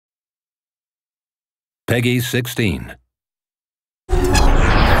Peggy 16.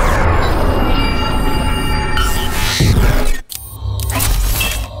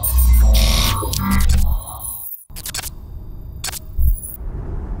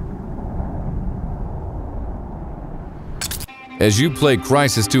 As you play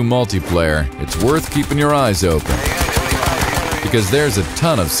CRYSIS 2 multiplayer, it's worth keeping your eyes open, because there's a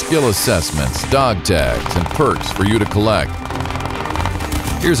ton of skill assessments, dog tags, and perks for you to collect.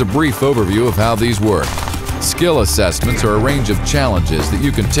 Here's a brief overview of how these work. Skill assessments are a range of challenges that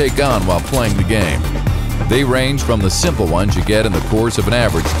you can take on while playing the game. They range from the simple ones you get in the course of an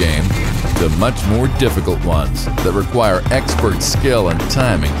average game to much more difficult ones that require expert skill and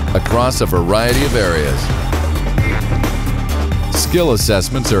timing across a variety of areas. Skill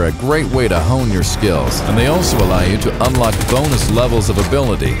assessments are a great way to hone your skills, and they also allow you to unlock bonus levels of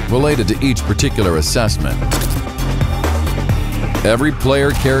ability related to each particular assessment. Every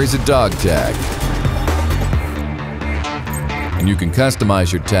player carries a dog tag, and you can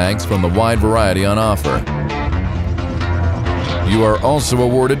customize your tags from the wide variety on offer. You are also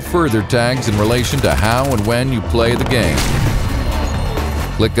awarded further tags in relation to how and when you play the game.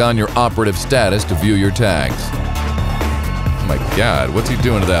 Click on your operative status to view your tags. Oh my God, what's he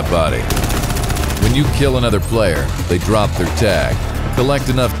doing to that body? When you kill another player, they drop their tag. Collect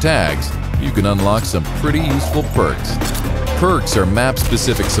enough tags, you can unlock some pretty useful perks. Perks are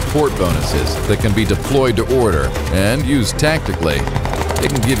map-specific support bonuses that can be deployed to order and used tactically. They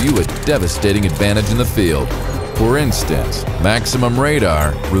can give you a devastating advantage in the field. For instance, Maximum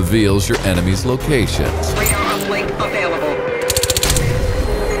Radar reveals your enemy's locations,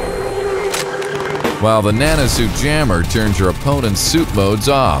 while the Nanosuit Jammer turns your opponent's suit modes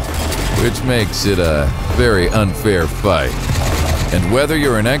off, which makes it a very unfair fight. And whether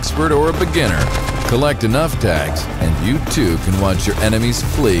you're an expert or a beginner, collect enough tags and you too can watch your enemies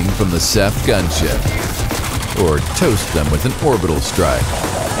fleeing from the Ceph gunship, or toast them with an orbital strike.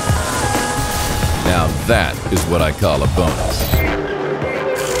 Now that is what I call a bonus.